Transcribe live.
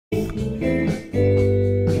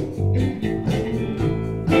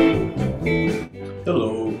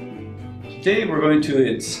Today we're going to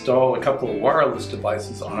install a couple of wireless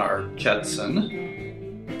devices on our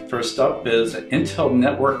Jetson. First up is Intel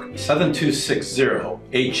Network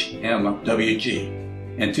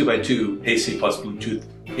 7260HMWG and 2x2 AC plus Bluetooth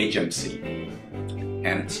HMC,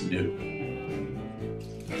 and it's new.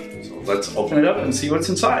 So let's open it up and see what's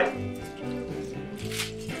inside.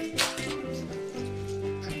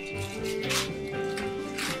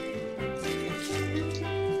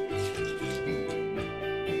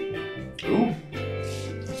 Ooh.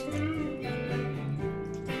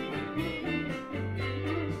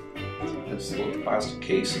 This little plastic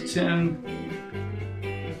case it's in.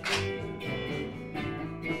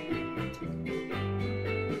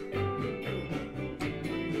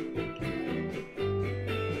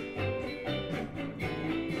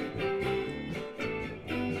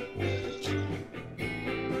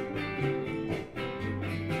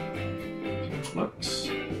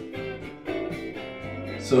 Looks.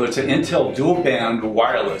 So it's an Intel dual band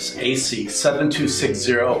wireless AC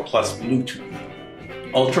 7260 plus Bluetooth,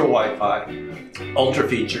 ultra Wi-Fi, ultra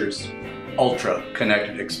features, ultra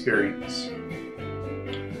connected experience.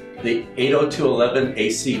 The 802.11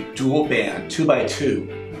 AC dual band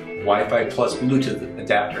 2x2 Wi-Fi plus Bluetooth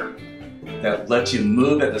adapter that lets you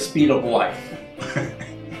move at the speed of light.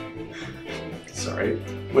 Sorry.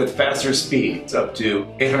 With faster speeds up to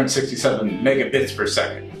 867 megabits per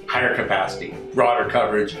second, higher capacity, broader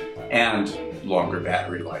coverage, and longer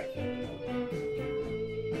battery life.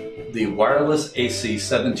 The wireless AC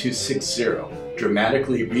 7260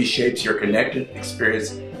 dramatically reshapes your connected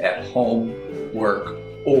experience at home, work,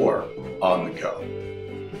 or on the go.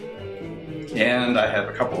 And I have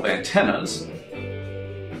a couple of antennas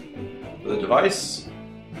for the device.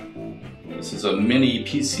 This is a mini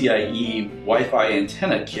PCIe Wi-Fi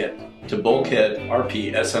antenna kit to Bulkhead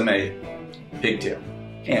RP-SMA Pigtail,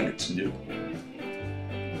 and it's new.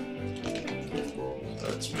 So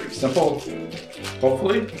it's pretty simple,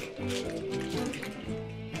 hopefully.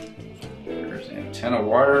 There's antenna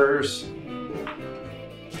wires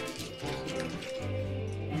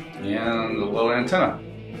and the little antenna.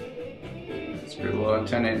 It's a pretty little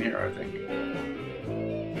antenna in here, I think.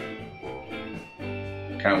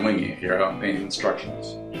 Kind of winging it here, I don't have any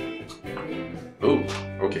instructions. Oh,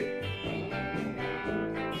 okay.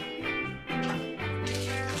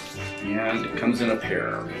 And it comes in a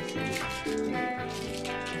pair.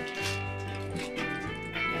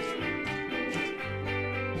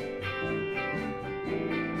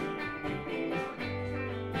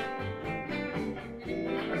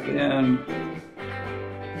 Right in.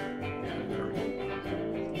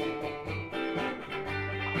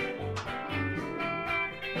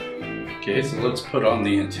 Okay, so let's put on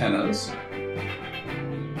the antennas.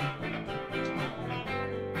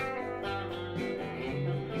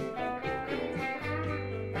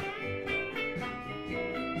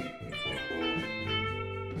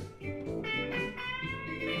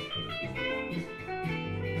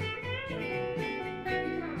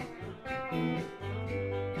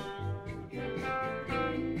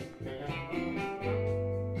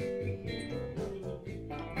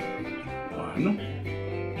 One.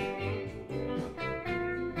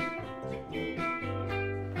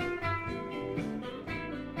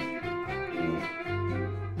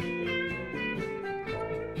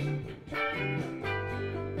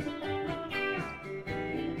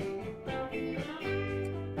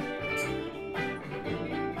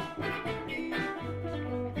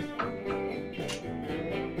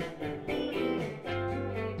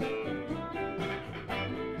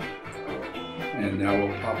 And now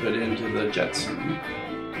we'll pop it into the Jetson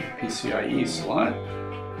PCIe slot,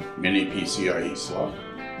 mini PCIe slot.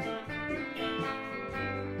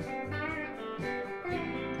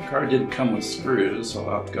 The card didn't come with screws, so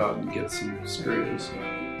I'll have to go out and get some screws.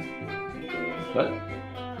 But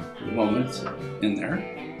for the moment, it's in there.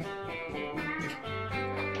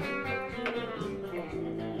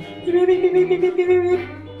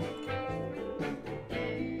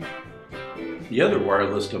 The other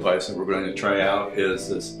wireless device that we're going to try out is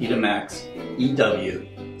this Edimax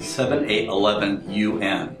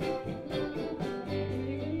EW-7811Un.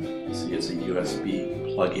 You see it's a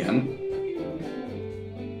USB plug-in.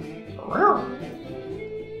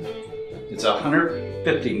 It's a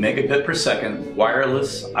 150 megabit per second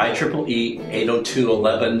wireless IEEE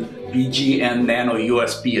 802.11 BGN nano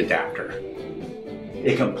USB adapter.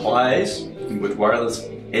 It complies with wireless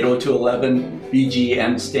 802.11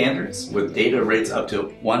 BGN standards with data rates up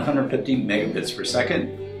to 150 megabits per second.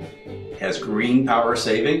 It has green power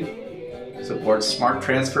saving, supports smart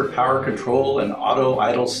transfer power control and auto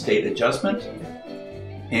idle state adjustment,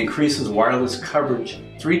 increases wireless coverage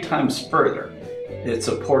 3 times further It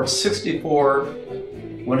supports 64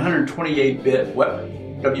 128-bit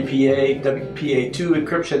WPA, WPA2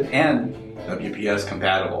 encryption, and WPS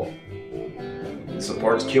compatible. It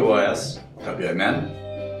supports QoS, WMN,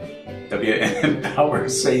 WMN power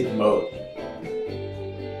safe mode.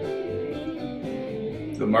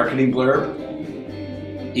 The marketing blurb: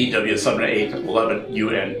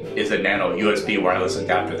 EW-7811Un is a nano USB wireless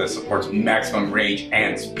adapter that supports maximum range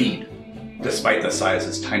and speed. Despite the size,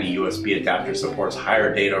 this tiny USB adapter supports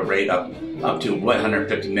higher data rate up to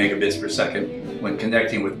 150 megabits per second when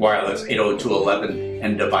connecting with wireless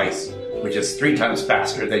 802.11n device, which is 3 times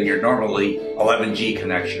faster than your normally 11G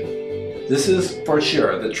connection. This is for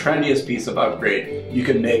sure the trendiest piece of upgrade you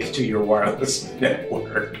can make to your wireless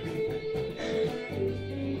network.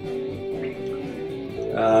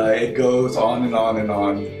 It goes on and on and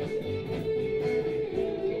on.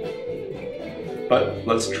 But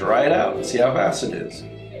let's try it out and see how fast it is.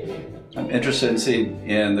 I'm interested in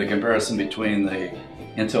seeing the comparison between the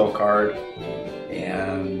Intel card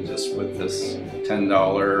and just with this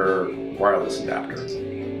 $10 wireless adapter,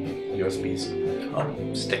 USB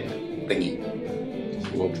stick thingy. So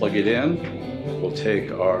we'll plug it in. We'll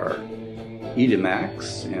take our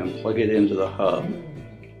Edimax and plug it into the hub.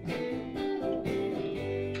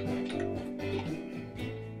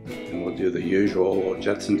 And we'll do the usual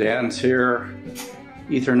Jetson dance here.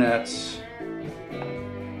 Ethernet,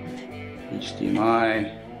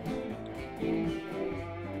 HDMI,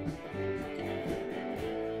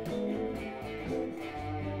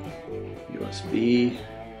 USB,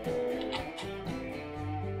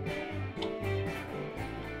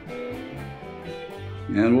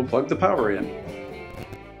 and we'll plug the power in.